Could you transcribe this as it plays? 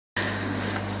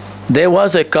There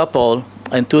was a couple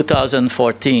in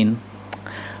 2014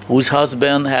 whose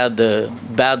husband had a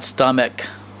bad stomach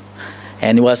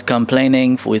and he was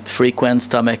complaining with frequent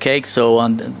stomach aches. So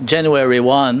on January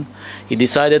 1, he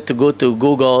decided to go to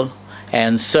Google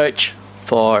and search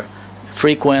for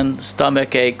frequent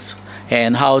stomach aches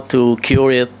and how to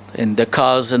cure it and the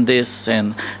cause and this,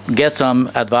 and get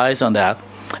some advice on that.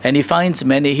 And he finds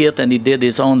many hits, and he did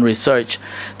his own research.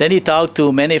 Then he talked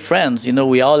to many friends. You know,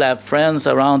 we all have friends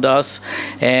around us,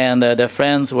 and the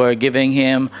friends were giving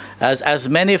him as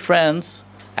many friends,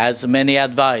 as many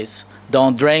advice.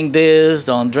 Don't drink this,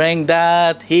 don't drink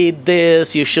that, eat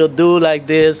this, you should do like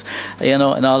this, you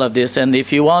know, and all of this. And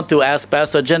if you want to ask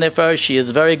Pastor Jennifer, she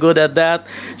is very good at that.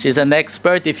 She's an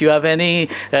expert. If you have any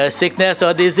sickness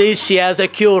or disease, she has a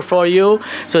cure for you.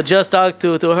 So just talk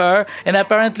to her. And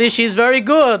apparently she's very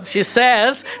good. She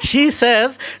says,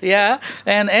 yeah.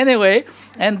 And anyway,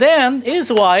 and then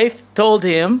his wife told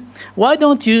him, why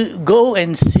don't you go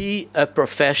and see a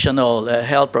professional, a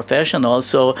health professional?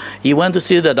 So he went to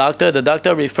see the doctor. The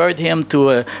doctor referred him to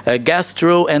a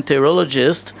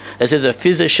gastroenterologist. This is a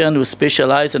physician who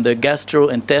specializes in the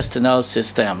gastrointestinal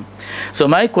system. So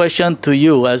my question to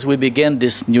you as we begin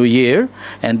this new year,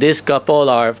 and this couple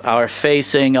are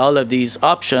facing all of these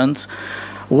options,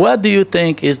 what do you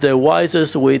think is the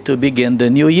wisest way to begin the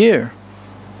new year?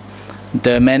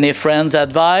 The many friends'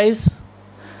 advice,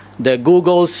 the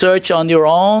Google search on your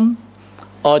own,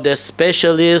 or the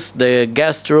specialist, the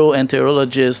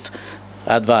gastroenterologist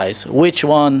advice? Which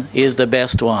one is the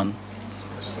best one?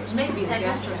 Maybe the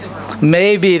gastroenterologist.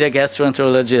 Maybe the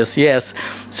gastroenterologist, yes.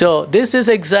 So this is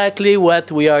exactly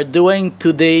what we are doing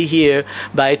today here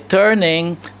by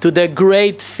turning to the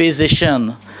great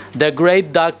physician, the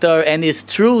great doctor, and his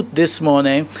truth this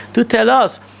morning to tell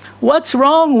us what's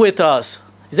wrong with us.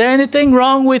 Is there anything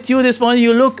wrong with you this morning?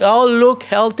 You all look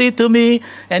healthy to me,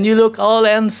 and you look all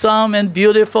handsome and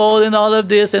beautiful and all of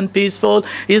this and peaceful.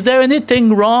 Is there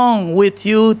anything wrong with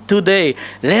you today?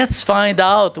 Let's find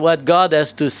out what God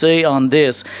has to say on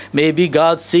this. Maybe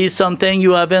God sees something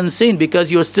you haven't seen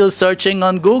because you're still searching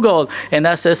on Google and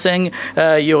assessing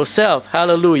yourself.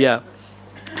 Hallelujah.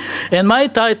 And my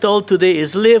title today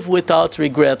is Live Without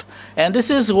Regret. And this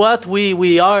is what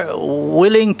we are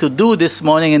willing to do this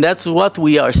morning, and that's what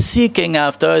we are seeking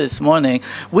after this morning.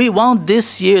 We want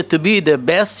this year to be the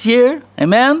best year.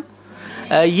 Amen?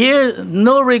 A year,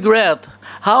 no regret.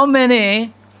 How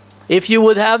many, if you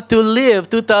would have to live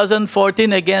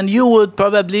 2014 again, you would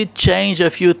probably change a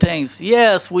few things?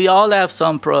 Yes, we all have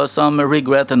some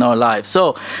regret in our lives.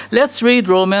 So let's read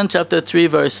Romans chapter 3,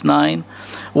 verse 9.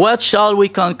 What shall we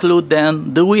conclude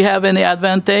then? Do we have any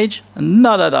advantage?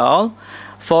 Not at all.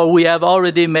 For we have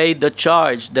already made the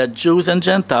charge that Jews and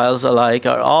Gentiles alike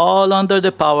are all under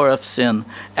the power of sin.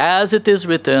 As it is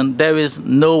written, there is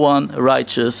no one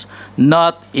righteous,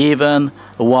 not even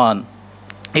one.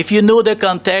 If you know the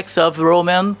context of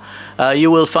Romans,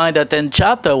 you will find that in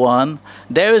chapter 1,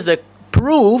 there is the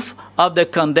proof of the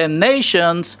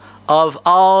condemnations of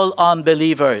all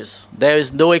unbelievers. There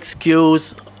is no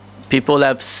excuse. People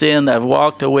have sinned, have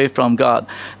walked away from God.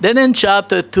 Then in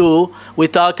chapter 2, we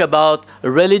talk about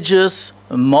religious,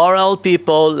 moral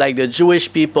people like the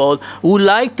Jewish people who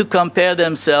like to compare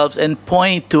themselves and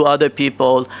point to other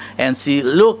people and see,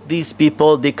 look, these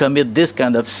people, they commit this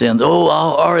kind of sin. Oh,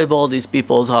 how horrible these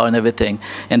people are and everything.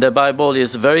 And the Bible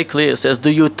is very clear. It says, do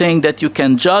you think that you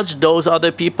can judge those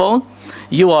other people?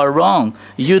 You are wrong.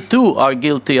 You too are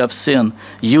guilty of sin.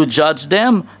 You judge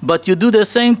them, but you do the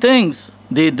same things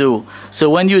they do. So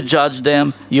when you judge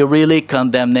them, you're really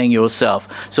condemning yourself.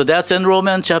 So that's in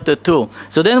Romans chapter 2.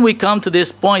 So then we come to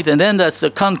this point, and then that's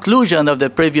the conclusion of the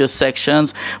previous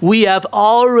sections. We have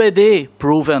already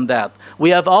proven that.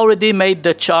 We have already made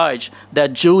the charge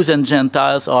that Jews and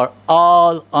Gentiles are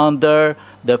all under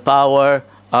the power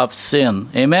of sin.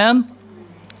 Amen?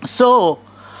 So,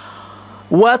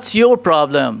 what's your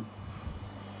problem?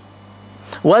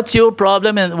 What's your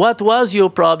problem, and what was your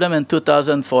problem in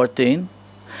 2014?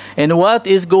 And what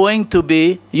is going to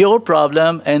be your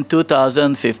problem in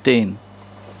 2015?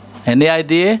 Any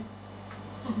idea?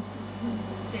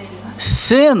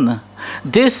 Sin.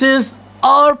 This is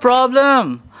our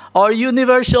problem, our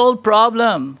universal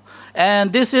problem.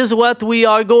 And this is what we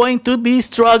are going to be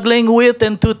struggling with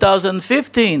in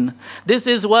 2015. This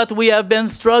is what we have been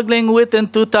struggling with in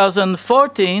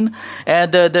 2014.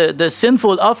 And the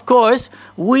sinful, of course,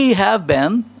 we have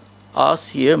been, us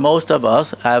here, most of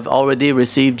us have already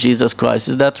received Jesus Christ.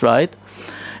 Is that right?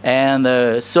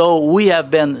 And so we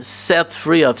have been set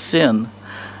free of sin.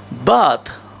 But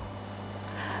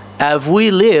have we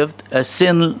lived a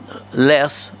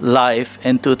sinless life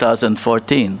in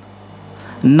 2014?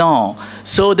 No.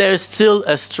 So there's still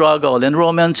a struggle. In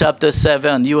Romans chapter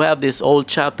 7, you have this whole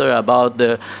chapter about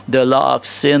the law of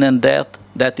sin and death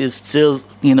that is still,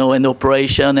 in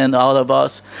operation in all of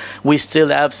us. We still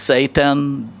have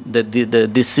Satan, the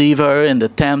deceiver and the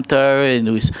tempter,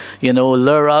 and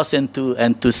lure us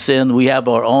into sin. We have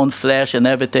our own flesh and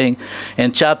everything.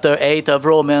 And chapter 8 of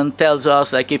Romans tells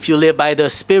us, like, if you live by the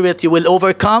Spirit, you will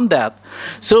overcome that.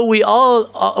 So we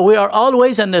are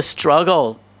always in a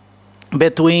struggle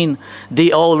between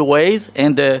the old ways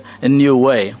and the new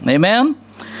way. Amen?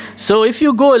 So if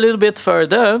you go a little bit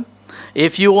further,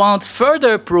 if you want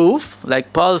further proof,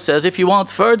 like Paul says, if you want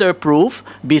further proof,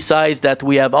 besides that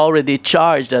we have already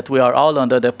charged that we are all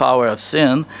under the power of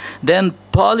sin, then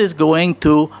Paul is going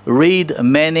to read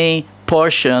many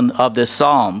portions of the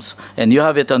Psalms. And you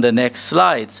have it on the next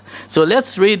slides. So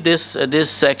let's read this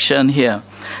section here.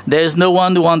 There is no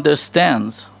one who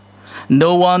understands,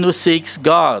 no one who seeks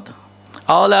God.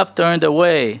 All have turned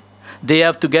away. They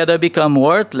have together become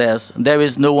worthless. There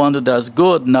is no one who does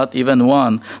good, not even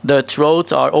one. Their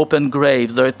throats are open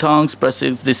graves. Their tongues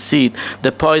perceive deceit.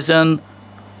 The poison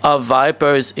of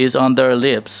vipers is on their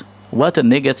lips. What a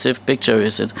negative picture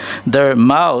is it? Their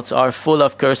mouths are full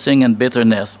of cursing and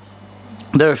bitterness.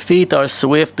 Their feet are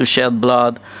swift to shed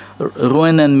blood.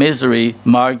 Ruin and misery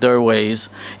mark their ways.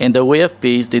 In the way of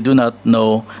peace they do not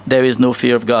know. There is no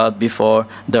fear of God before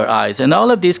their eyes. And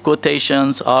all of these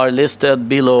quotations are listed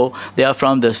below. They are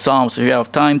from the Psalms. If you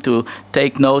have time to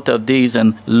take note of these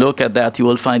and look at that, you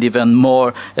will find even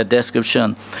more a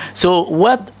description. So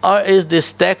what is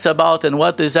this text about, and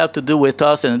what does it have to do with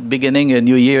us in beginning a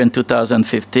new year in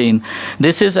 2015?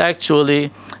 This is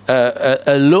actually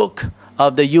a look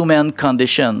of the human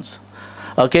conditions.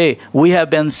 Okay, we have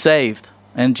been saved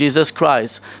in Jesus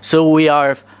Christ, so we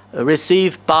are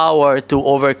received power to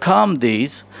overcome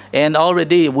these, and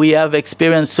already we have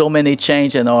experienced so many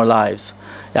change in our lives.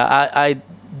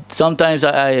 Sometimes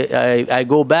I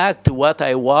go back to what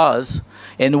I was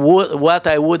and what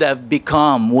I would have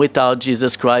become without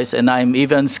Jesus Christ, and I'm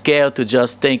even scared to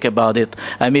just think about it.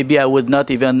 Maybe I would not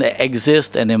even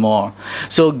exist anymore.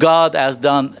 So God has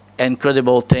done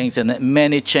incredible things and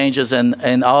many changes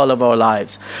in all of our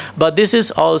lives. But this is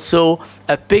also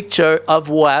a picture of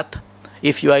what,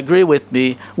 if you agree with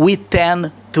me, we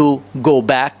tend to go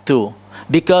back to.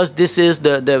 Because this is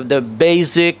the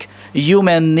basic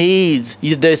human needs.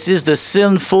 This is the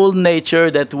sinful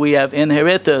nature that we have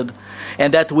inherited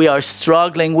and that we are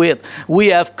struggling with. We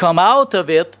have come out of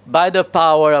it by the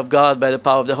power of God, by the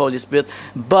power of the Holy Spirit.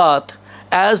 But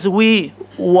as we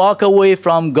walk away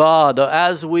from God, or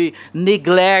as we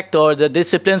neglect or the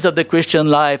disciplines of the Christian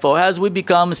life, or as we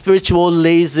become spiritual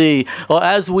lazy, or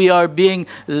as we are being,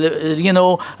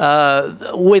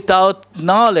 without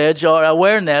knowledge or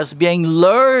awareness, being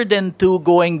lured into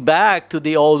going back to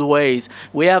the old ways.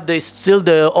 We have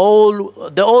the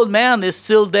old man is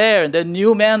still there, and the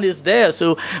new man is there.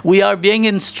 So we are being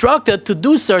instructed to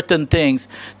do certain things,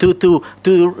 to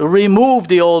remove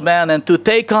the old man and to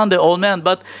take on the old man.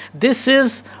 But this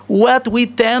is what we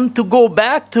tend to go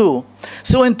back to.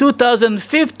 So in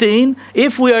 2015,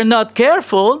 if we are not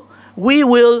careful, we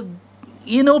will,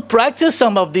 practice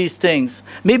some of these things,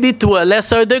 maybe to a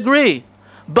lesser degree.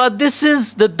 But this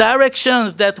is the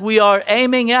directions that we are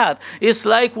aiming at. It's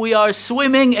like we are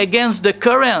swimming against the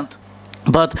current.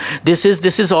 But this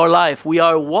is our life. We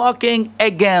are walking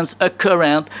against a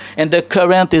current, and the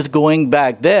current is going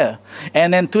back there.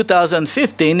 And in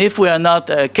 2015, if we are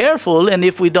not careful, and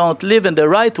if we don't live in the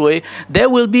right way, there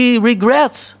will be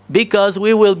regrets, because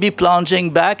we will be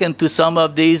plunging back into some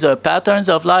of these patterns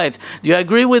of life. Do you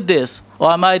agree with this?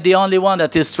 Or am I the only one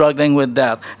that is struggling with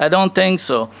that? I don't think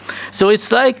so. So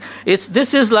this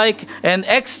is like an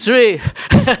X-ray.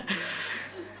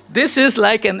 This is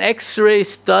like an X-ray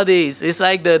studies. It's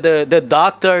like the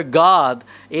doctor God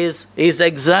is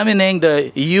examining the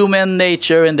human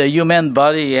nature and the human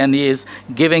body, and he is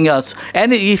giving us.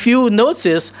 And if you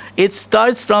notice, it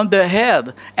starts from the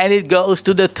head and it goes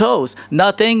to the toes.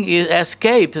 Nothing is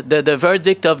escaped the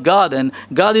verdict of God, and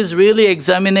God is really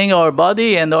examining our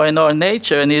body and our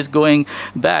nature, and he's going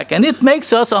back. And it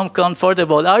makes us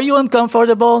uncomfortable. Are you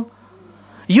uncomfortable?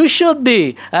 You should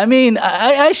be.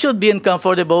 I should be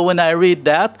uncomfortable when I read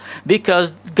that,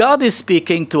 because God is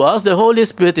speaking to us. The Holy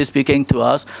Spirit is speaking to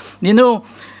us.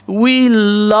 We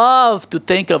love to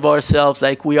think of ourselves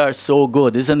like we are so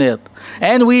good, isn't it?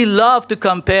 And we love to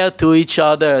compare to each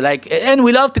other, and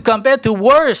we love to compare to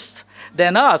worse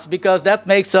than us, because that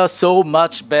makes us so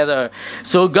much better.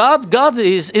 So God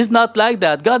is not like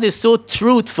that. God is so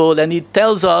truthful, and he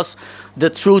tells us the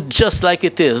truth just like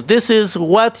it is. This is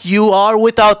what you are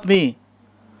without me.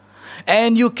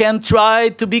 And you can try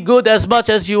to be good as much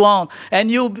as you want. And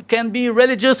you can be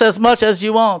religious as much as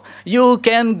you want. You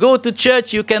can go to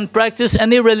church. You can practice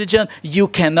any religion. You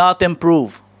cannot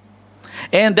improve.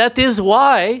 And that is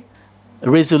why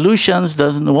resolutions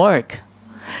doesn't work.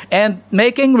 And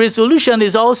making resolution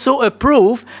is also a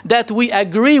proof that we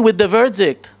agree with the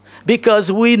verdict.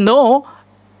 Because we know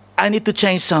I need to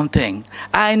change something.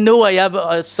 I know I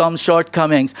have some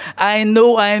shortcomings. I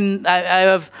know I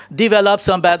have developed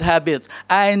some bad habits.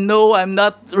 I know I'm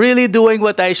not really doing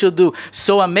what I should do.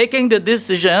 So I'm making the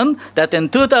decision that in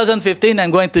 2015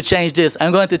 I'm going to change this.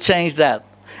 I'm going to change that.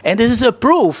 And this is a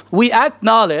proof. We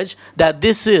acknowledge that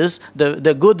this is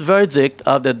the good verdict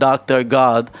of the doctor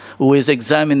God who is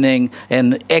examining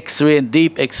and X-ray,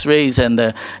 deep X-rays and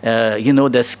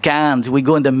the scans. We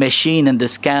go in the machine and the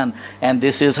scan, and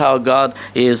this is how God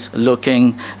is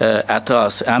looking at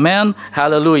us. Amen?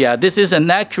 Hallelujah. This is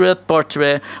an accurate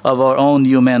portrait of our own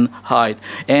human heart.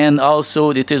 And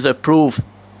also it is a proof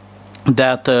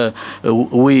that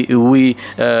we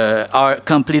are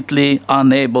completely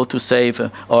unable to save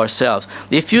ourselves.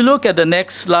 If you look at the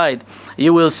next slide,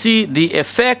 you will see the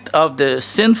effect of the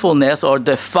sinfulness or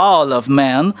the fall of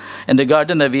man in the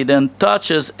Garden of Eden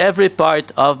touches every part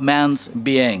of man's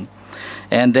being.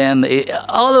 And then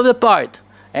all of the part.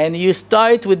 And you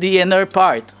start with the inner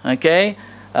part, okay?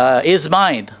 His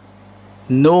mind.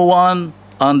 No one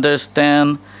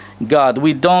understands God.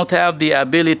 We don't have the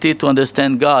ability to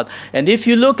understand God. And if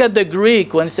you look at the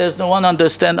Greek, when it says no one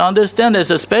understand, there's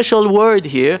a special word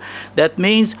here that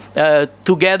means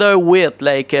together with,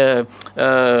 like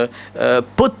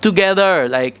put together,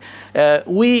 like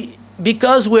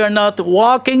because we are not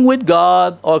walking with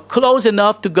God or close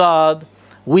enough to God,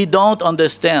 we don't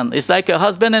understand. It's like a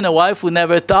husband and a wife who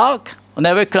never talk, who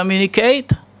never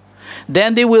communicate.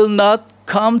 Then they will not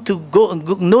come to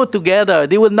know together.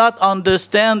 They will not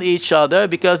understand each other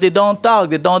because they don't talk.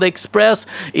 They don't express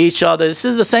each other. This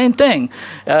is the same thing.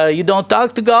 You don't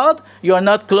talk to God. You are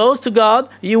not close to God.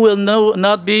 You will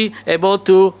not be able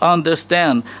to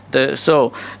understand.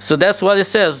 So that's what it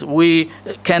says. We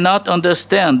cannot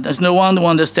understand. There's no one who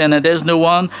understands, and there's no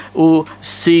one who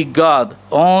sees God.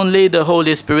 Only the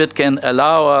Holy Spirit can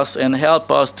allow us and help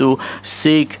us to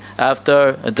seek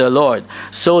after the Lord.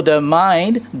 So the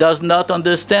mind does not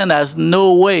understand, has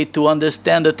no way to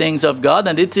understand the things of God,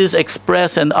 and it is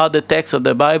expressed in other texts of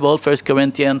the Bible, 1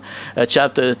 Corinthians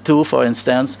chapter 2, for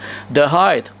instance. The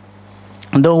heart,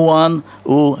 the one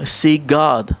who seek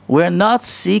God. We're not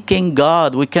seeking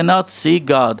God. We cannot see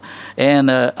God.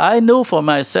 And I know for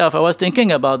myself, I was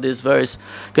thinking about this verse,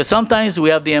 because sometimes we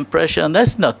have the impression,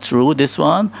 that's not true, this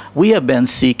one. We have been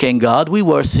seeking God. We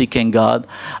were seeking God.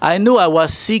 I knew I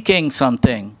was seeking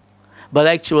something, but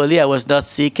actually I was not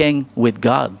seeking with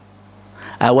God.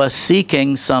 I was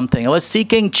seeking something. I was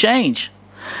seeking change.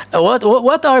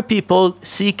 What are people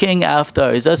seeking after?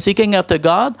 Is that seeking after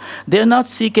God? They're not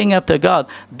seeking after God.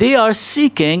 They are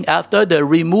seeking after the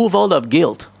removal of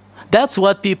guilt. That's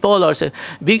what people are saying.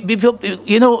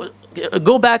 You know,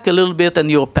 go back a little bit in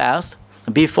your past,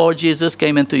 before Jesus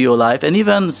came into your life, and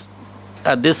even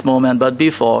at this moment, but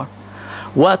before.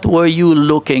 What were you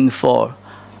looking for?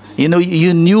 You know,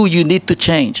 you knew you need to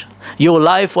change. Your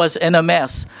life was in a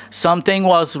mess. Something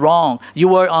was wrong. You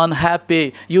were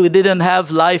unhappy. You didn't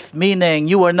have life meaning.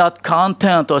 You were not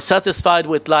content or satisfied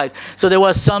with life. So there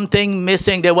was something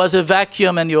missing. There was a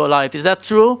vacuum in your life. Is that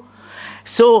true?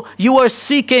 So you were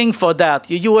seeking for that.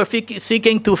 You were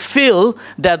seeking to fill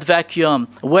that vacuum.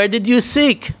 Where did you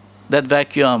seek that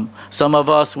vacuum? Some of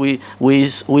us, we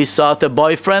sought a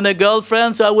boyfriend, a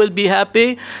girlfriend, so I will be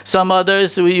happy. Some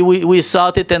others, we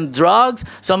sought it in drugs.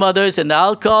 Some others in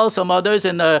alcohol. Some others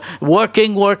in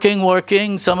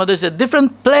working. Some others at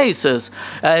different places.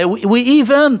 We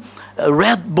even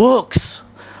read books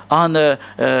on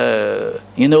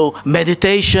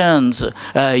meditations,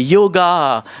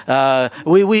 yoga.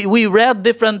 We read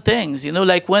different things. You know,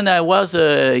 like when I was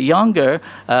younger,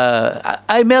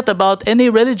 I met about any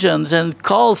religions and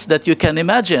cults that you can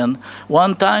imagine.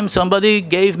 One time somebody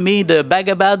gave me the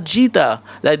Bhagavad Gita,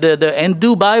 like the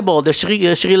Hindu Bible, the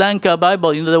Sri Lanka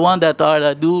Bible, you know, the one that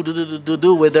are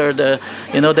do with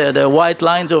the white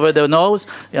lines over the nose,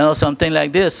 you know, something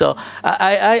like this. So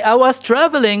I was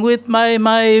traveling with my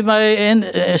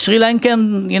Sri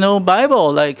Lankan, you know,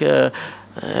 Bible. Like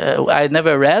I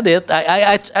never read it.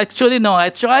 I actually no.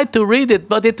 I tried to read it,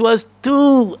 but it was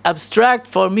too abstract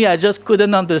for me. I just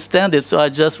couldn't understand it, so I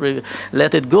just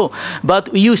let it go.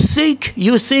 But you seek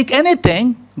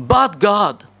anything but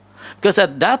God, because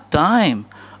at that time,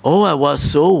 I was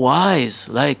so wise,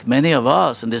 like many of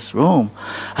us in this room.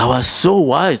 I was so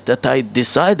wise that I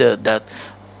decided that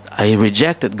I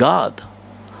rejected God.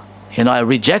 You know, I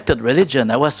rejected religion.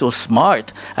 I was so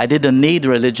smart. I didn't need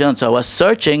religion, so I was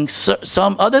searching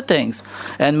some other things.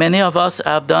 And many of us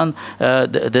have done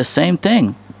the same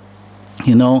thing.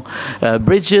 You know,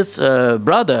 Bridget's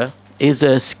brother is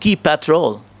a ski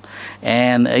patrol.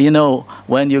 And, you know,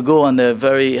 when you go on the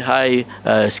very high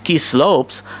ski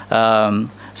slopes,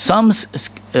 some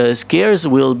skiers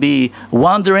will be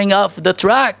wandering off the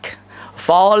track,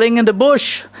 falling in the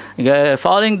bush,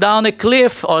 falling down a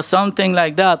cliff or something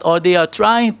like that, or they are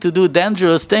trying to do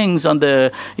dangerous things on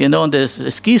the, you know, on the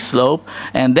ski slope,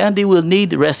 and then they will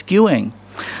need rescuing.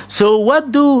 So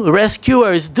what do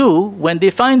rescuers do when they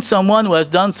find someone who has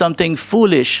done something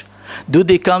foolish? Do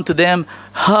they come to them,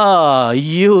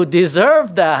 you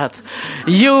deserve that.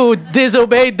 You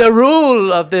disobeyed the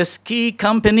rule of the ski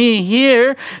company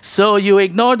here, so you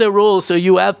ignore the rule, so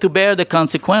you have to bear the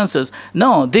consequences.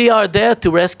 No, they are there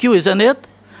to rescue, isn't it?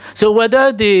 So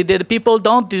whether the people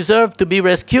don't deserve to be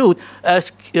rescued, a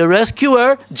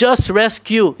rescuer just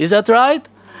rescue. Is that right?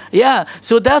 Yeah,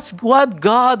 so that's what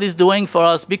God is doing for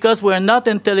us, because we're not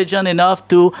intelligent enough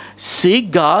to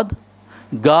seek God.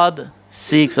 God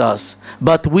seeks us.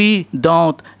 But we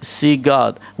don't seek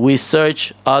God. We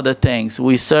search other things.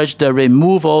 We search the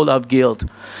removal of guilt.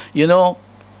 You know,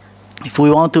 if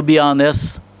we want to be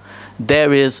honest,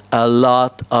 there is a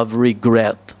lot of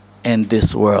regret in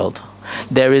this world.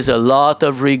 There is a lot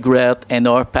of regret in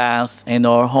our past, in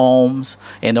our homes,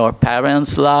 in our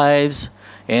parents' lives,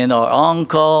 in our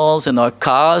uncles, in our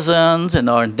cousins, in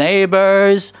our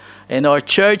neighbors, in our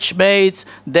church mates.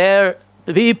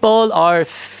 People are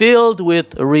filled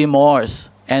with remorse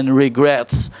and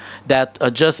regrets that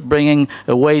are just bringing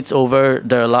weights over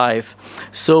their life.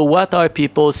 So what are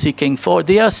people seeking for?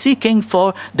 They are seeking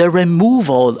for the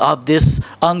removal of this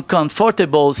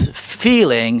uncomfortable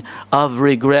feeling of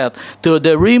regret, to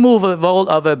the removal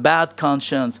of a bad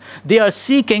conscience. They are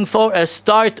seeking for a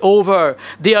start over.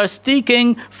 They are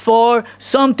seeking for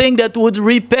something that would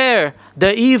repair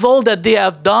the evil that they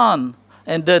have done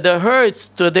and the hurts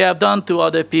that they have done to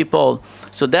other people.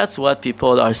 So that's what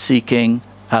people are seeking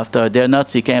after. They're not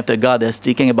seeking after God. They're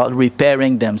seeking about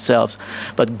repairing themselves.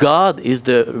 But God is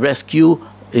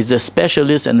the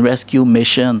specialist in rescue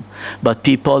mission. But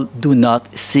people do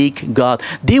not seek God.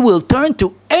 They will turn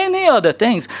to any other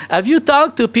things. Have you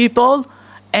talked to people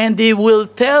and they will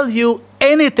tell you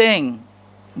anything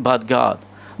but God?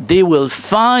 They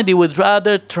would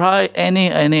rather try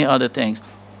any other things.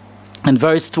 In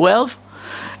verse 12,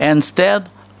 instead,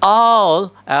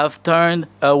 all have turned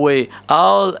away.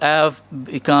 All have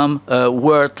become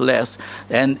worthless.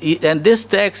 And in this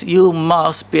text, you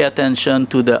must pay attention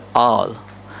to the all.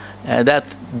 That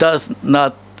does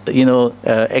not,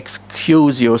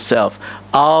 excuse yourself.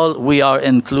 All, we are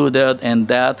included in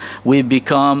that. We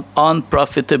become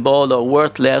unprofitable or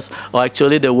worthless, or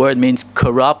actually the word means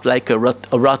corrupt, like a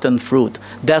rotten fruit.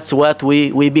 That's what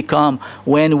we become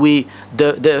when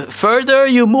the further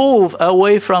you move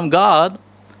away from God,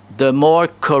 the more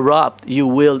corrupt you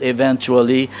will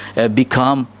eventually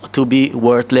become to be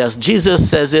worthless. Jesus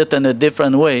says it in a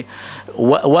different way.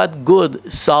 What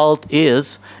good salt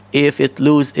is if it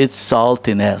loses its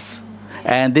saltiness?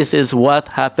 And this is what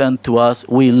happened to us.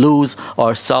 We lose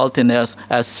our saltiness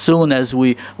as soon as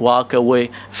we walk away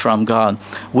from God.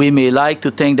 We may like to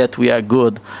think that we are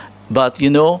good, but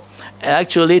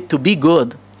actually to be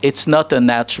good, it's not a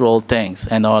natural thing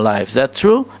in our lives. Is that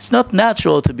true? It's not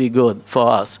natural to be good for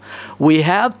us. We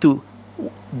have to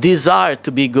desire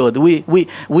to be good.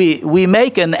 We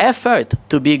make an effort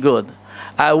to be good.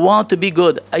 I want to be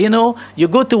good. You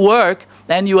go to work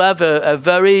and you have a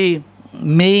very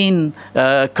mean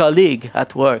colleague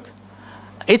at work.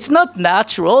 It's not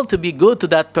natural to be good to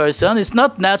that person. It's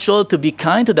not natural to be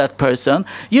kind to that person.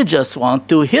 You just want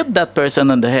to hit that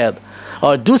person on the head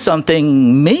or do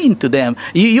something mean to them.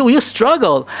 You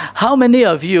struggle. How many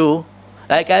of you,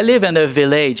 like I live in a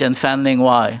village in Fanling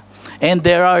Y, and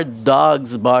there are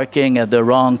dogs barking at the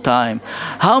wrong time.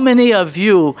 How many of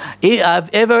you have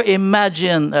ever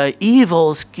imagined an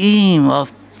evil scheme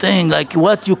of thing, like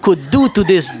what you could do to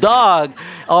this dog,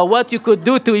 or what you could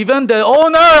do to even the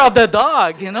owner of the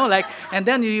dog, and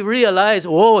then you realize,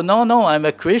 oh, no, I'm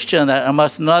a Christian, I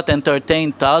must not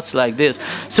entertain thoughts like this.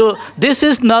 So this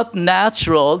is not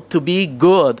natural to be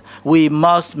good. We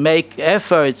must make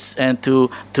efforts and to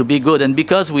be good. And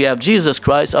because we have Jesus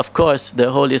Christ, of course,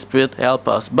 the Holy Spirit help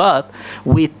us. But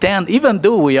we tend, even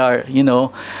though we are,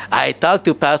 I talk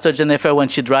to Pastor Jennifer when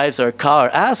she drives her car.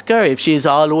 Ask her if she's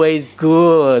always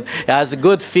good, has a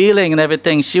good feeling and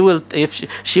everything. She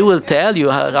will tell you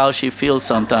how she feels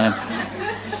sometimes.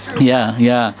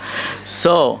 Yeah.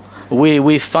 So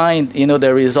we find, you know,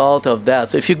 the result of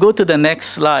that. So if you go to the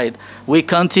next slide, we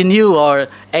continue our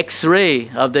X-ray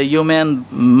of the human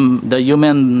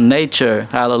nature.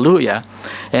 Hallelujah.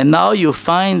 And now you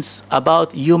find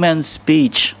about human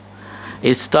speech.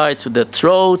 It starts with the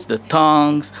throats, the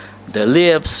tongues, the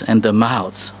lips, and the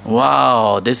mouths.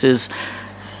 Wow, this is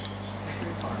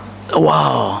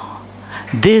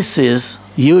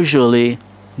usually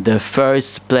the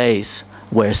first place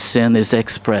where sin is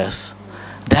expressed.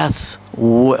 That's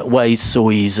why it's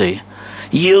so easy.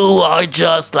 You are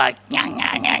just like,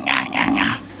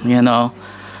 you know,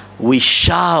 we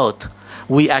shout,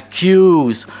 we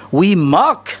accuse, we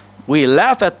mock, we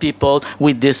laugh at people,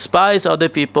 we despise other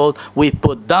people, we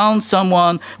put down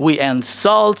someone, we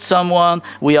insult someone,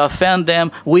 we offend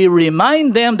them, we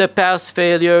remind them the past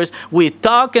failures, we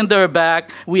talk in their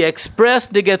back, we express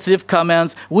negative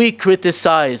comments, we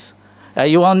criticize.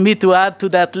 You want me to add to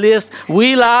that list?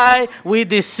 We lie, we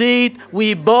deceit,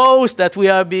 we boast that we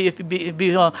are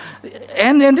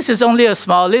and this is only a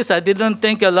small list. I didn't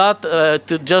think a lot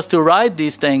just to write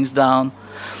these things down.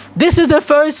 This is the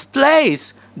first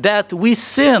place that we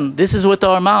sin. This is with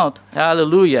our mouth.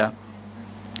 Hallelujah.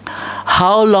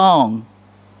 How long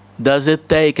does it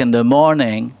take in the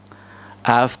morning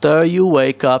after you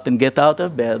wake up and get out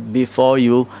of bed before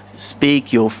you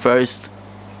speak your first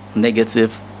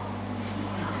negative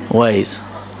ways,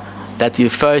 that you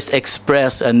first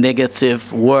express a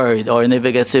negative word or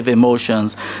negative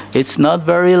emotions? It's not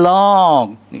very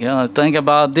long. You know, think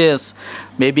about this.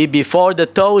 Maybe before the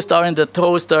toast or in the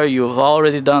toaster, you've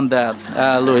already done that.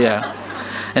 Hallelujah.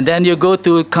 And then you go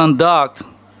to conduct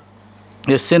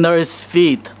the sinner's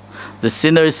feet. The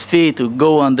sinner's feet to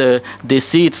go on the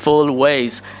deceitful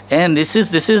ways. And this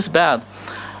is bad.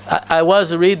 I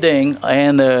was reading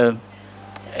and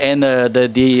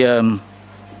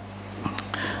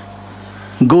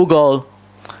Google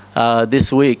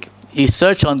this week. He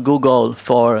searched on Google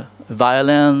for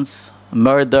violence,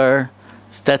 murder,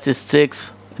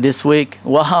 statistics this week.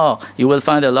 Wow, you will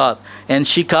find a lot. In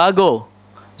Chicago,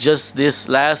 just this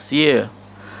last year,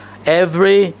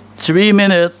 every 3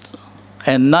 minutes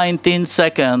and 19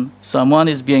 seconds, someone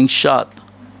is being shot.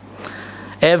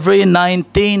 Every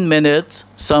 19 minutes,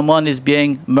 someone is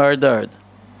being murdered.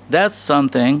 That's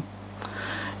something.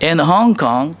 In Hong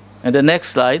Kong, in the next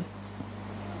slide,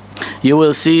 you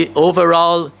will see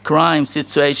overall crime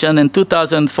situation in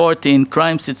 2014,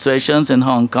 crime situations in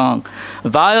Hong Kong.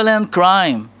 Violent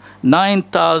crime,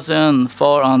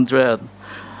 9,400.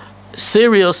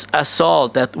 Serious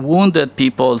assault that wounded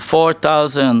people,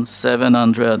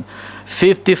 4,700.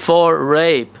 54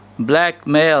 rape,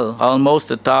 blackmail, almost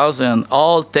 1,000.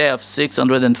 All theft,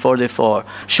 644.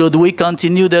 Should we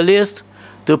continue the list?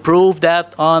 To prove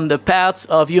that on the paths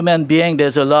of human being,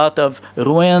 there's a lot of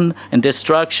ruin and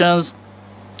destructions.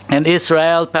 And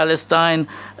Israel, Palestine,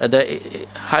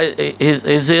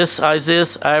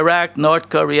 ISIS, Iraq, North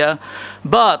Korea.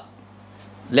 But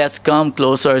let's come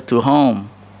closer to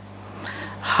home.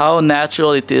 How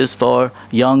natural it is for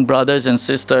young brothers and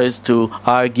sisters to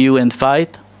argue and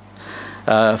fight,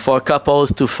 for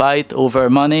couples to fight over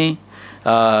money,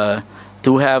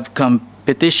 to have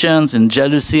competitions and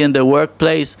jealousy in the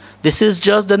workplace. This is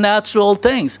just the natural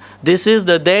things. This is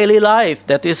the daily life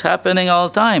that is happening all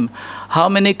the time. How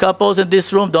many couples in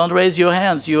this room, don't raise your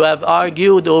hands, you have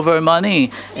argued over money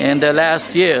in the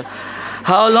last year?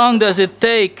 How long does it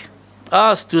take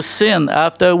us to sin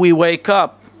after we wake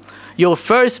up? Your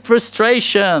first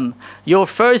frustration, your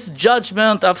first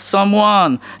judgment of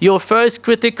someone, your first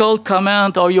critical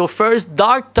comment, or your first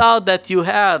dark thought that you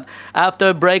had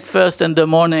after breakfast in the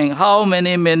morning, how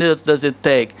many minutes does it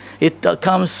take? It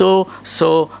comes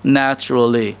so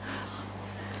naturally.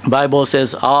 Bible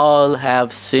says all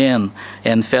have sinned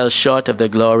and fell short of the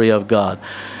glory of God.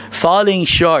 Falling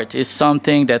short is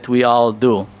something that we all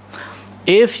do.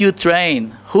 If you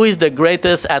train, who is the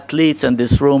greatest athletes in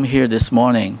this room here this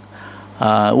morning?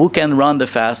 Who can run the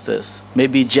fastest?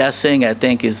 Maybe Jessing, I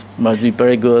think, must be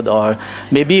very good. Or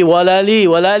maybe Walali.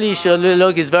 Walali,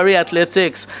 look, he's very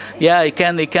athletics. Yeah, he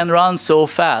can run so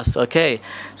fast. Okay.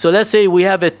 So let's say we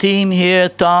have a team here,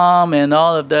 Tom and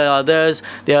all of the others.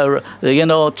 They are,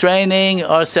 training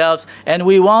ourselves. And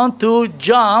we want to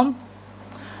jump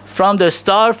from the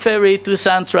Star Ferry to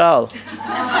Central.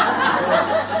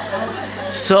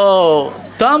 So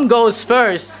Tom goes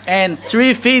first, and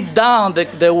 3 feet down,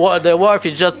 the wharf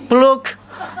is just plunk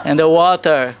in the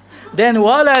water. Then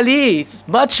Walali is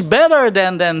much better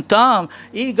than Tom.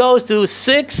 He goes to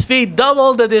 6 feet,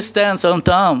 double the distance on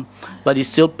Tom. but he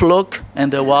still pluck in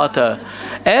the water.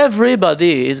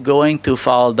 Everybody is going to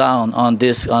fall down on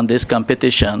this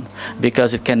competition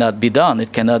because it cannot be done,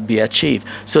 it cannot be achieved.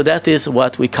 So that is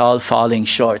what we call falling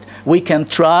short. We can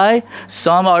try,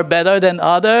 some are better than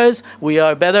others, we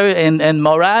are better in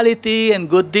morality and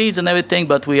good deeds and everything,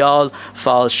 but we all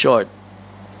fall short.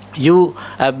 You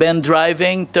have been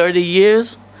driving 30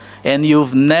 years and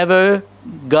you've never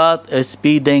got a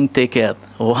speeding ticket.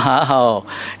 Wow,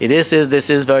 this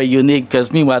is very unique,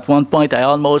 because me at one point I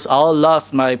almost all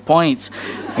lost my points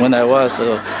when I was.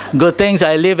 Good things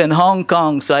I live in Hong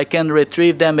Kong, so I can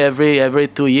retrieve them every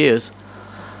 2 years.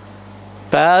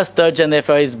 Pastor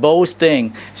Jennifer is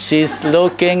boasting. She's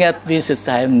looking at me and says,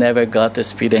 I've never got a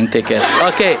speeding ticket.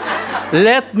 Okay,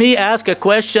 let me ask a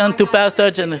question to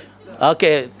Pastor Jennifer.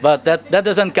 Okay, but that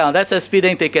doesn't count. That's a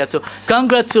speeding ticket. So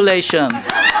congratulations.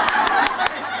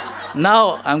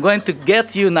 Now, I'm going to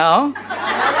get you now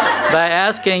by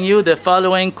asking you the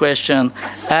following question.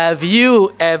 Have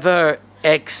you ever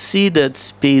exceeded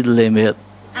speed limit?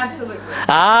 Absolutely.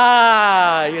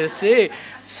 Ah, you see.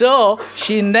 So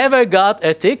she never got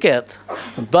a ticket,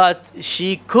 but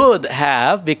she could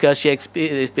have, because she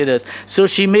exceeded. So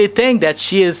she may think that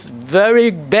she is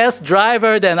very best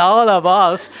driver than all of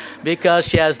us because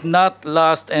she has not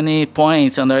lost any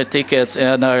points on her tickets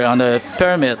and on her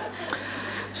permit.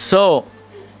 So,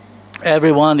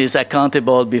 everyone is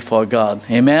accountable before God.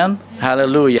 Amen?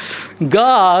 Hallelujah.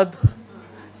 God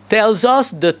tells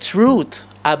us the truth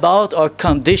about our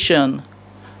condition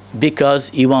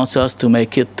because he wants us to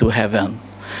make it to heaven.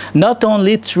 Not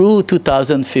only through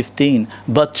 2015,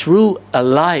 but through a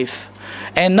life.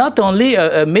 And not only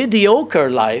a mediocre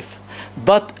life,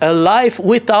 but a life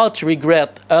without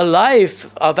regret, a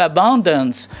life of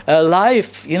abundance, a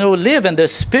life, live in the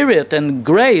Spirit and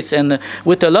grace and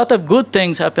with a lot of good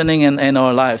things happening in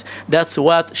our lives. That's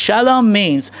what shalom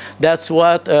means. That's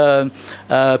what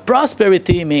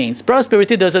prosperity means.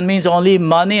 Prosperity doesn't mean only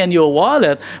money in your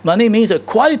wallet. Money means a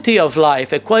quality of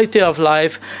life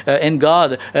in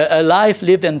God, a life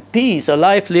lived in peace, a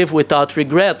life lived without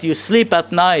regret. You sleep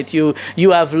at night, you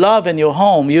have love in your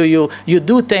home, you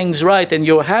do things right, and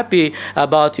you're happy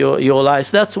about your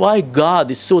lives. That's why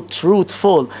God is so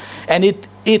truthful. And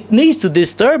it needs to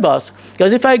disturb us.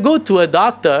 Because if I go to a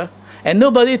doctor and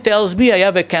nobody tells me I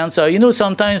have a cancer,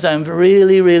 sometimes I'm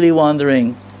really, really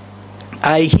wondering.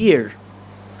 I hear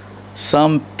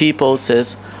some people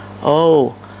says,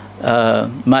 oh,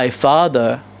 my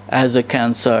father has a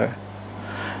cancer,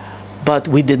 but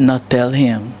we did not tell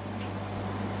him.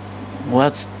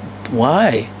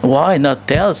 Why? Why not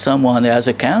tell someone who has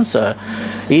a cancer?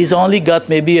 He's only got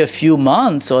maybe a few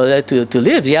months to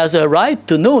live. He has a right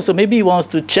to know. So maybe he wants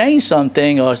to change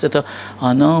something or say,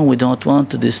 oh no, we don't want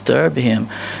to disturb him.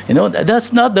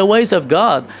 That's not the ways of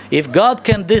God. If God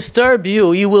can disturb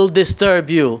you, he will disturb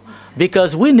you.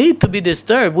 Because we need to be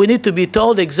disturbed. We need to be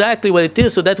told exactly what it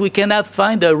is so that we can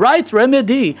find the right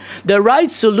remedy, the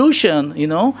right solution.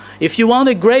 If you want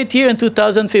a great year in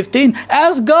 2015,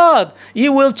 ask God. He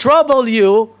will trouble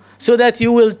you so that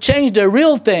you will change the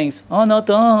real things.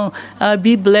 I'll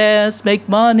be blessed, make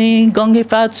money, gongi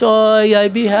fatsoy, I'll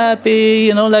be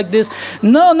happy, like this.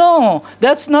 No,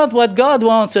 that's not what God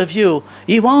wants of you.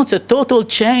 He wants a total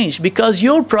change, because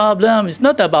your problem is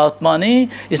not about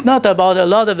money. It's not about a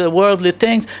lot of the worldly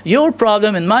things. Your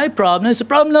problem and my problem is a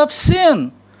problem of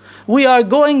sin. We are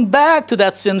going back to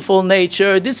that sinful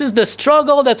nature. This is the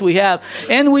struggle that we have.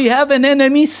 And we have an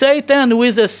enemy, Satan, who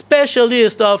is a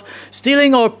specialist of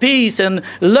stealing our peace and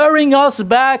luring us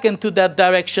back into that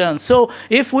direction. So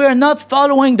if we are not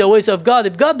following the ways of God,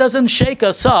 if God doesn't shake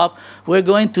us up, we're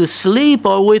going to sleep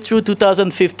our way through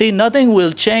 2015. Nothing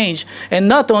will change. And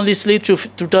not only sleep through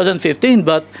 2015,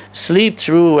 but sleep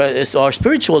through our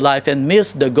spiritual life and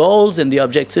miss the goals and the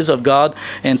objectives of God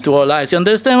into our lives. You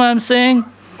understand what I'm saying?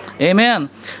 Amen.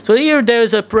 So here there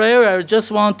is a prayer I just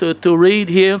want to read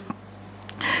here.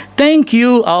 Thank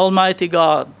you, Almighty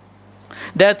God,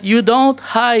 that you don't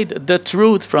hide the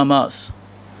truth from us.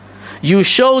 You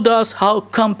showed us how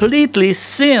completely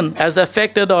sin has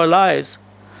affected our lives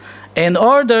in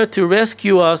order to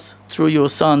rescue us through your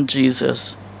Son,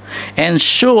 Jesus, and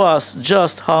show us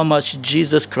just how much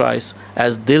Jesus Christ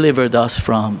has delivered us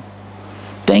from.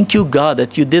 Thank you, God,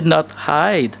 that you did not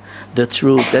hide the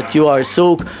truth, that you are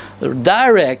so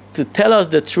direct to tell us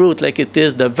the truth like it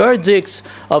is, the verdicts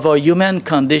of our human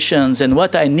conditions and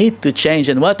what I need to change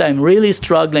and what I'm really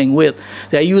struggling with,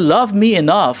 that you love me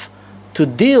enough to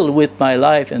deal with my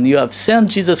life, and you have sent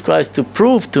Jesus Christ to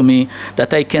prove to me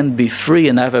that I can be free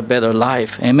and have a better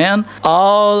life. Amen?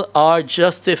 All are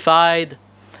justified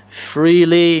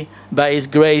freely by His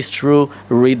grace through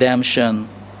redemption.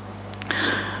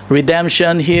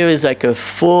 Redemption here is like a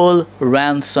full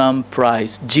ransom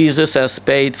price. Jesus has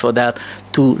paid for that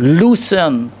to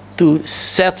loosen, to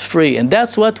set free. And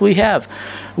that's what we have.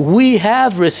 We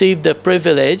have received the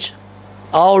privilege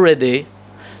already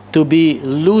to be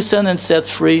loosened and set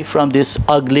free from this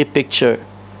ugly picture.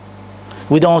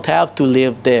 We don't have to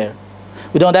live there.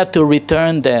 We don't have to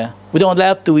return there. We don't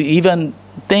have to even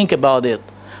think about it.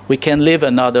 We can live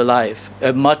another life,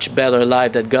 a much better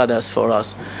life that God has for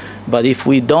us. But if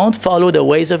we don't follow the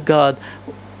ways of God,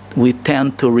 we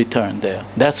tend to return there.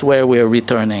 That's where we're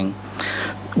returning.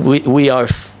 We are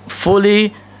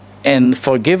fully and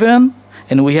forgiven,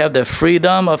 and we have the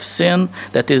freedom of sin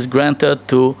that is granted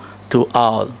to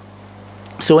all.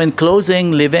 So in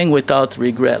closing, living without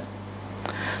regret.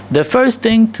 The first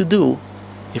thing to do,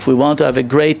 if we want to have a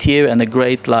great year and a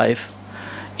great life,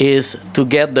 is to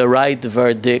get the right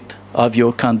verdict of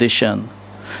your condition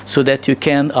so that you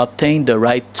can obtain the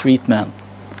right treatment.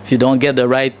 If you don't get the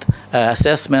right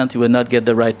assessment, you will not get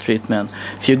the right treatment.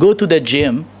 If you go to the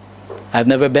gym, I've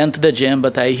never been to the gym,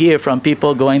 but I hear from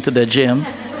people going to the gym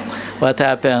what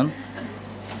happened.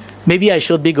 Maybe I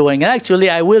should be going. Actually,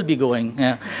 I will be going.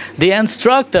 Yeah. The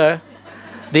instructor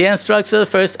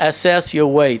first assess your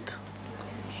weight.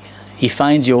 He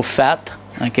finds your fat.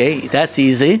 Okay, that's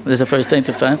easy. That's the first thing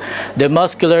to find. The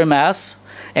muscular mass.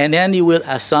 And then he will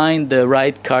assign the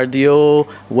right cardio,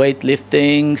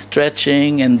 weightlifting,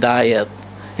 stretching, and diet.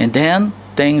 And then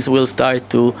things will start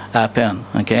to happen.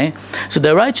 Okay? So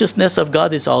the righteousness of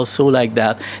God is also like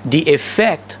that. The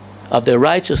effect of the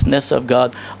righteousness of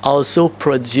God also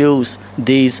produce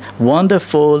these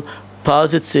wonderful,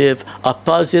 positive,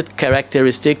 opposite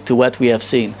characteristic to what we have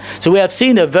seen. So we have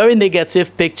seen a very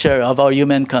negative picture of our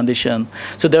human condition.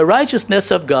 So the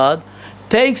righteousness of God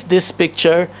takes this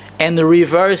picture and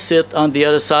reverse it on the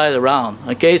other side around.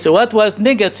 Okay, so what was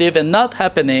negative and not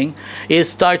happening is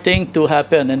starting to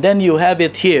happen. And then you have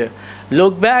it here.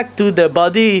 Look back to the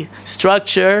body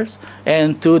structures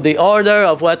and to the order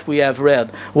of what we have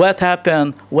read. What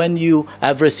happened when you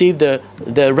have received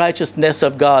the righteousness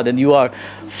of God and you are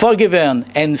forgiven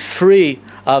and free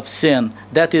of sin?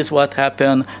 That is what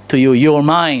happened to you. Your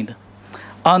mind.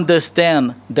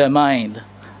 Understand the mind,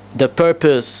 the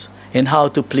purpose, and how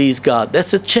to please God.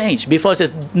 That's a change. Before it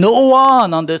says, no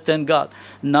one understands God.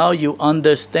 Now you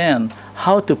understand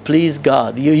how to please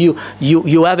God. You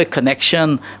have a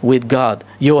connection with God.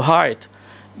 Your heart.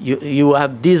 You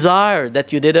have desire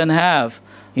that you didn't have.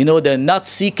 You know, the not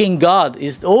seeking God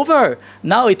is over.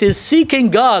 Now it is seeking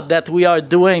God that we are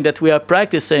doing, that we are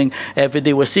practicing every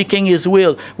day. We're seeking His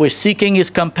will. We're seeking His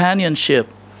companionship.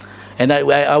 And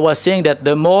I was saying that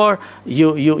the more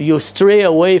you stray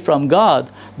away from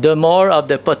God, the more of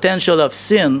the potential of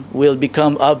sin will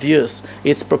become obvious.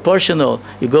 It's proportional.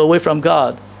 You go away from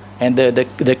God, and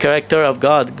the character of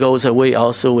God goes away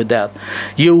also with that.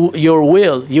 You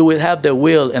will have the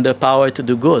will and the power to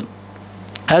do good.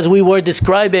 As we were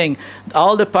describing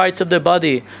all the parts of the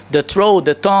body, the throat,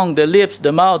 the tongue, the lips,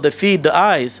 the mouth, the feet, the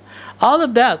eyes, all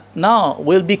of that now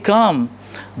will become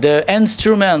the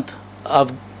instrument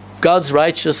of God's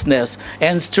righteousness,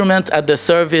 instrument at the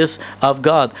service of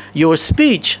God. Your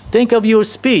speech, think of your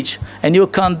speech, and your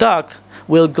conduct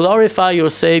will glorify your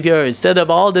Savior instead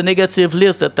of all the negative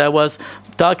list that I was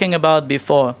talking about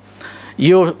before.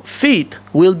 Your feet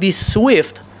will be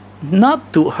swift,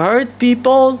 not to hurt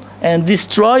people and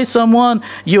destroy someone.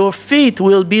 Your feet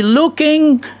will be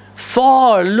looking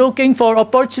for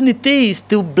opportunities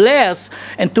to bless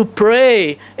and to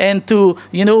pray and to,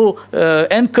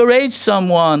 encourage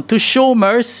someone, to show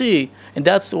mercy. And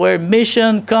that's where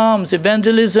mission comes,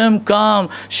 evangelism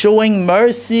comes, showing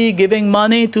mercy, giving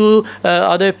money to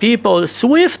other people.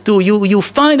 Swift to you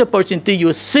find opportunity,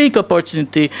 you seek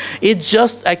opportunity. It's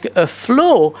just like a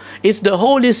flow. It's the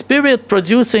Holy Spirit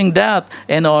producing that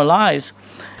in our lives.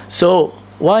 So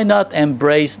why not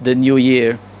embrace the new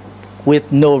year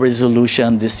with no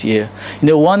resolution this year?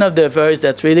 One of the verses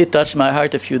that really touched my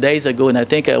heart a few days ago, and I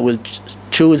think I will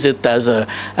choose it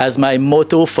as my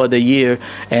motto for the year,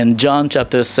 in John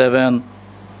chapter 7,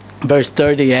 verse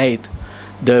 38,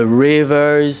 the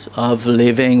rivers of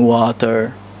living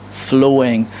water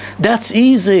flowing. That's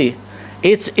easy.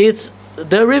 It's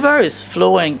the rivers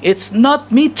flowing. It's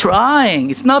not me trying.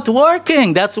 It's not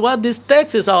working. That's what this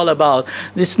text is all about.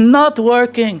 It's not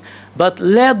working. But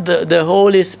let the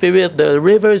Holy Spirit, the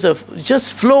rivers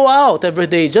just flow out every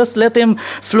day. Just let Him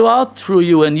flow out through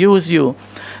you and use you.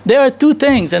 There are two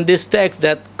things in this text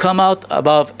that come out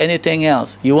above anything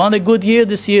else. You want a good year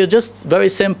this year? Just very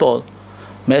simple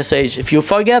message. If you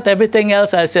forget everything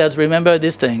else I said, remember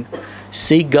this thing.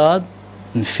 Seek God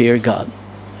and fear God.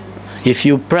 If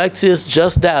you practice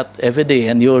just that every day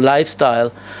in your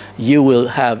lifestyle, you will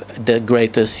have the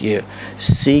greatest year.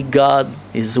 Seek God,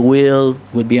 His will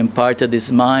be imparted,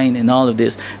 His mind, and all of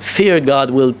this. Fear God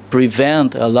will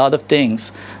prevent a lot of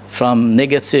things from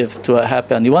negative to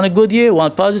happen. You want a good year, you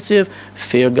want positive,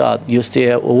 fear God. You stay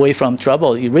away from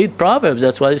trouble. You read Proverbs,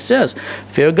 that's what it says.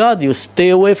 Fear God, you stay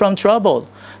away from trouble.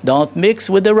 Don't mix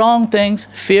with the wrong things.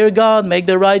 Fear God, make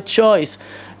the right choice.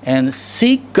 And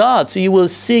seek God. So you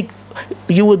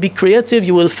will be creative.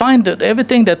 You will find that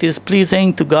everything that is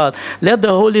pleasing to God. Let the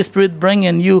Holy Spirit bring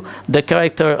in you the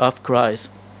character of Christ.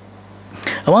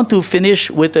 I want to finish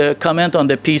with a comment on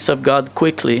the peace of God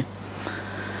quickly,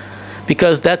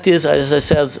 because that is, as I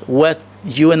said, what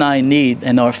you and I need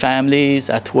in our families,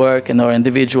 at work, in our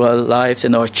individual lives,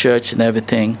 in our church and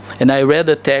everything. And I read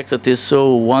a text that is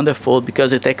so wonderful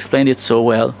because it explained it so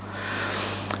well.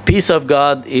 Peace of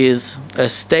God is a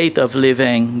state of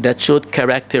living that should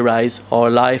characterize our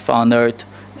life on earth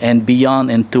and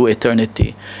beyond into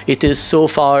eternity. It is so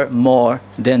far more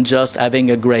than just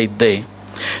having a great day.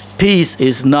 Peace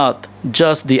is not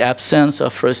just the absence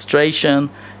of frustration,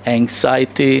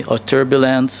 anxiety, or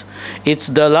turbulence. It's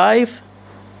the life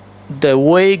the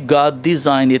way God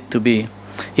designed it to be.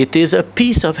 It is a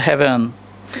piece of heaven,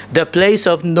 the place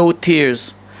of no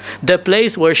tears, the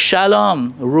place where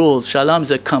shalom rules. Shalom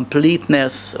is a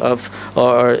completeness of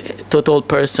our total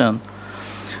person.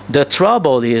 The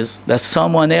trouble is that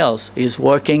someone else is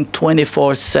working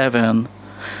 24/7,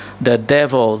 the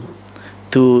devil,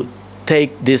 to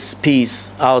take this peace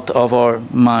out of our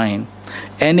mind.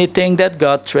 Anything that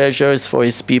God treasures for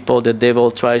His people, the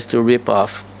devil tries to rip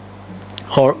off.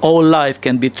 Our whole life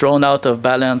can be thrown out of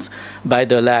balance by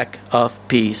the lack of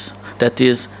peace. That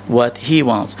is what He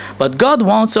wants. But God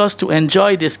wants us to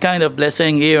enjoy this kind of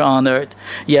blessing here on earth.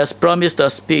 He has promised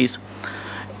us peace.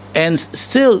 And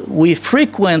still, we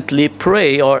frequently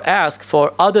pray or ask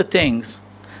for other things.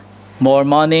 More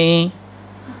money,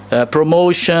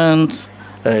 promotions,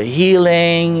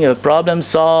 healing, problem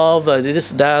solved, this,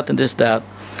 that, and this, that.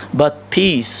 But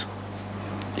peace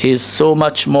is so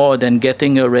much more than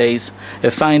getting a raise,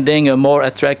 finding a more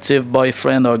attractive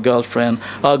boyfriend or girlfriend,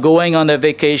 or going on a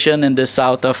vacation in the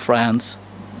south of France.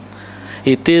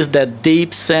 It is that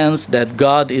deep sense that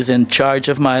God is in charge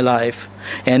of my life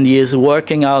and He is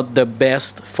working out the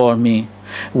best for me.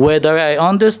 Whether I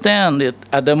understand it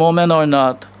at the moment or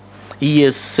not, He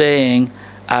is saying,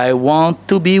 I want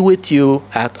to be with you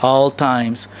at all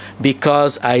times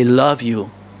because I love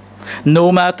you.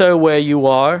 No matter where you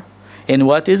are and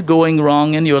what is going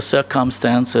wrong in your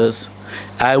circumstances,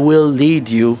 I will lead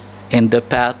you in the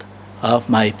path of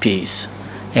my peace.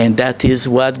 And that is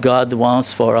what God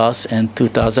wants for us in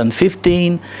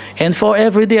 2015 and for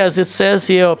every day, as it says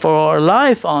here, for our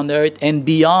life on earth and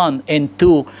beyond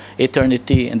into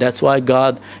eternity. And that's why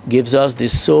God gives us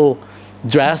this so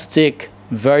drastic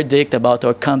verdict about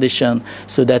our condition,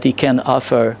 so that He can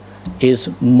offer His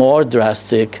more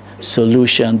drastic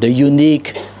solution, the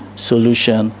unique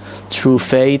solution, through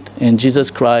faith in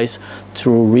Jesus Christ,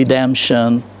 through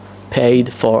redemption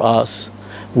paid for us.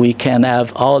 We can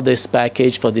have all this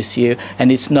package for this year, and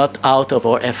it's not out of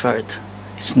our effort.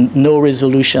 It's no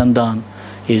resolution done.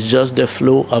 It's just the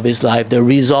flow of His life, the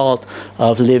result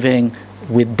of living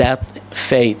with that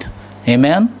faith.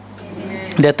 Amen?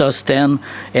 Amen. Let us stand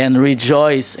and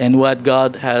rejoice in what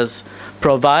God has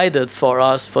provided for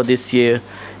us for this year.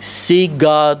 Seek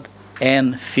God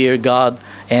and fear God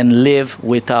and live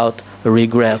without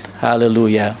regret.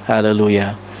 Hallelujah.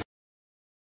 Hallelujah.